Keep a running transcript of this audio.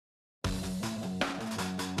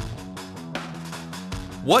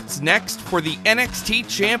What's next for the NXT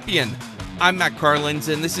champion? I'm Matt Carlins,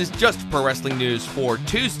 and this is Just Pro Wrestling News for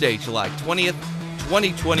Tuesday, July 20th,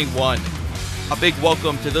 2021. A big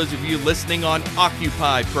welcome to those of you listening on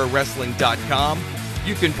OccupyProWrestling.com.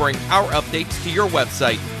 You can bring our updates to your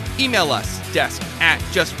website. Email us,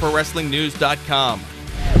 desk@JustProWrestlingNews.com.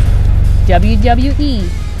 WWE.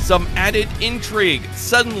 Some added intrigue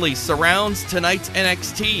suddenly surrounds tonight's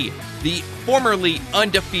NXT. The formerly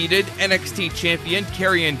undefeated NXT champion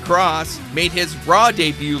Karrion Kross made his Raw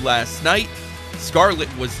debut last night. Scarlett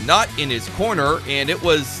was not in his corner, and it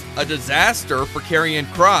was a disaster for Karrion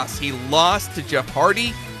Kross. He lost to Jeff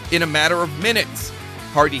Hardy in a matter of minutes.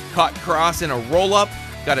 Hardy caught Kross in a roll-up,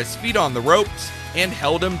 got his feet on the ropes, and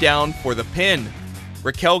held him down for the pin.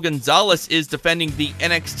 Raquel Gonzalez is defending the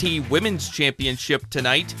NXT Women's Championship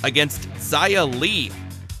tonight against Xia Li.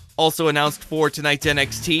 Also announced for tonight's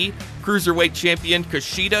NXT, Cruiserweight Champion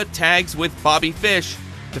Kushida tags with Bobby Fish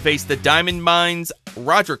to face the Diamond Mines,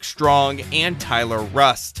 Roderick Strong, and Tyler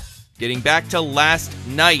Rust. Getting back to last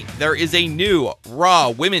night, there is a new Raw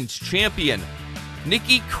Women's Champion.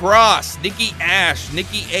 Nikki Cross, Nikki Ash,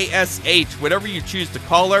 Nikki A.S.H, whatever you choose to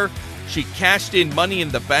call her. She cashed in Money in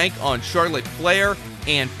the Bank on Charlotte Flair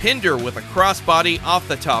and pinned her with a crossbody off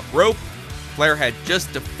the top rope. Flair had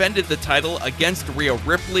just defended the title against Rhea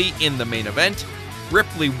Ripley in the main event.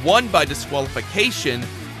 Ripley won by disqualification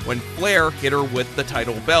when Flair hit her with the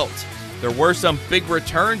title belt. There were some big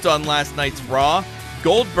returns on last night's Raw.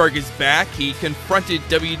 Goldberg is back. He confronted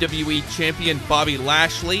WWE Champion Bobby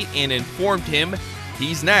Lashley and informed him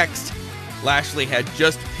he's next. Lashley had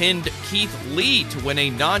just pinned Keith Lee to win a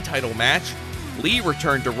non-title match. Lee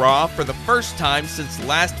returned to Raw for the first time since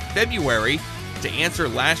last February to answer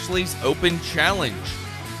Lashley's open challenge.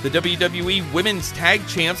 The WWE Women's Tag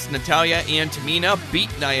Champs Natalya and Tamina beat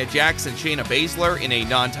Nia Jax and Shayna Baszler in a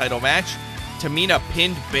non-title match. Tamina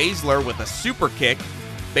pinned Baszler with a super kick.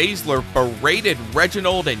 Baszler berated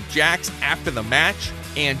Reginald and Jax after the match,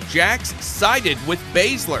 and Jax sided with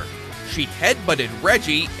Baszler. She headbutted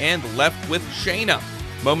Reggie and left with Shayna.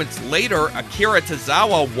 Moments later, Akira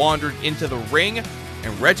Tozawa wandered into the ring,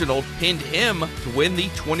 and Reginald pinned him to win the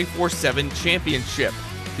 24/7 championship.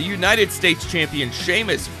 The United States champion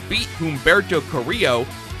Sheamus beat Humberto Carrillo.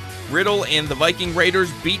 Riddle and the Viking Raiders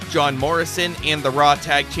beat John Morrison and the Raw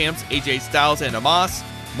Tag Champs AJ Styles and Omos.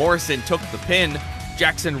 Morrison took the pin.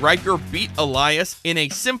 Jackson Ryker beat Elias in a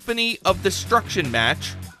Symphony of Destruction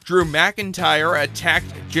match. Drew McIntyre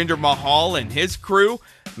attacked Jinder Mahal and his crew.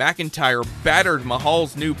 McIntyre battered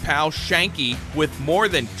Mahal's new pal Shanky with more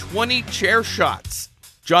than 20 chair shots.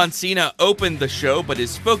 John Cena opened the show, but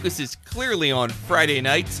his focus is clearly on Friday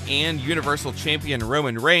nights and Universal Champion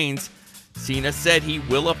Roman Reigns. Cena said he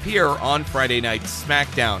will appear on Friday night's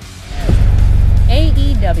SmackDown.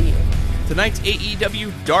 AEW. Tonight's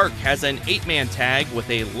AEW Dark has an 8-man tag with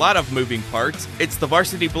a lot of moving parts. It's the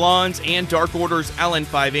Varsity Blondes and Dark Order's Allen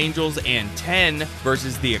 5 Angels and 10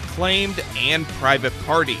 versus the Acclaimed and Private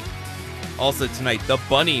Party. Also tonight, The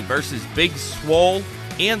Bunny versus Big Swole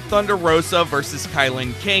and Thunder Rosa versus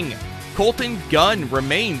Kylan King. Colton Gunn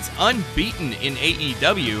remains unbeaten in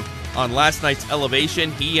AEW. On last night's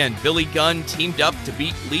Elevation, he and Billy Gunn teamed up to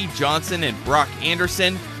beat Lee Johnson and Brock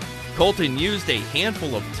Anderson. Colton used a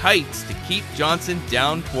handful of tights to keep Johnson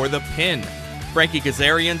down for the pin. Frankie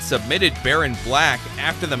Kazarian submitted Baron Black.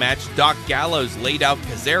 After the match, Doc Gallows laid out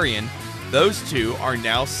Kazarian. Those two are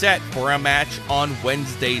now set for a match on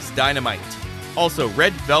Wednesday's Dynamite. Also,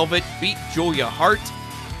 Red Velvet beat Julia Hart,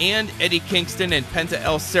 and Eddie Kingston and Penta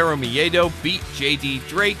El Cerro Miedo beat JD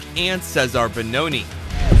Drake and Cesar Bononi.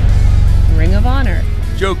 Ring of Honor.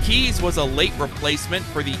 Joe Keys was a late replacement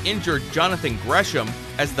for the injured Jonathan Gresham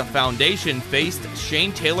as the Foundation faced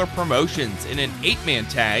Shane Taylor Promotions in an 8-man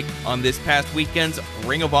tag on this past weekend's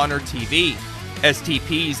Ring of Honor TV.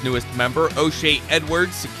 STP's newest member, O'Shea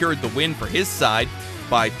Edwards, secured the win for his side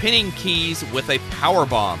by pinning Keys with a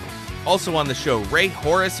powerbomb. Also on the show, Ray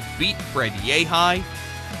Horace beat Fred Yehai,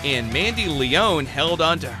 and Mandy Leone held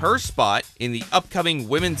on to her spot in the upcoming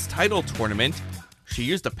women's title tournament. She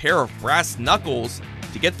used a pair of brass knuckles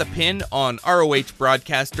to get the pin on ROH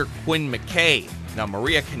broadcaster Quinn McKay. Now,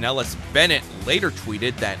 Maria Kanellis Bennett later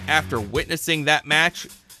tweeted that after witnessing that match,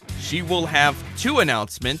 she will have 2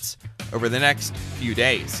 announcements over the next few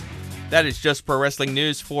days. That is Just Pro Wrestling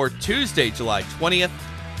News for Tuesday, July 20th.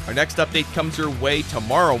 Our next update comes your way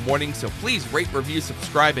tomorrow morning, so please rate, review,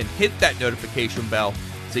 subscribe, and hit that notification bell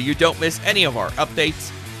so you don't miss any of our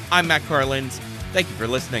updates. I'm Matt Carlins. Thank you for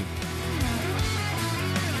listening.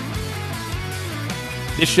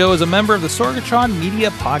 This show is a member of the Sorgatron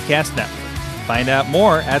Media Podcast Network. Find out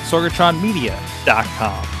more at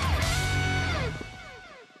sorgatronmedia.com.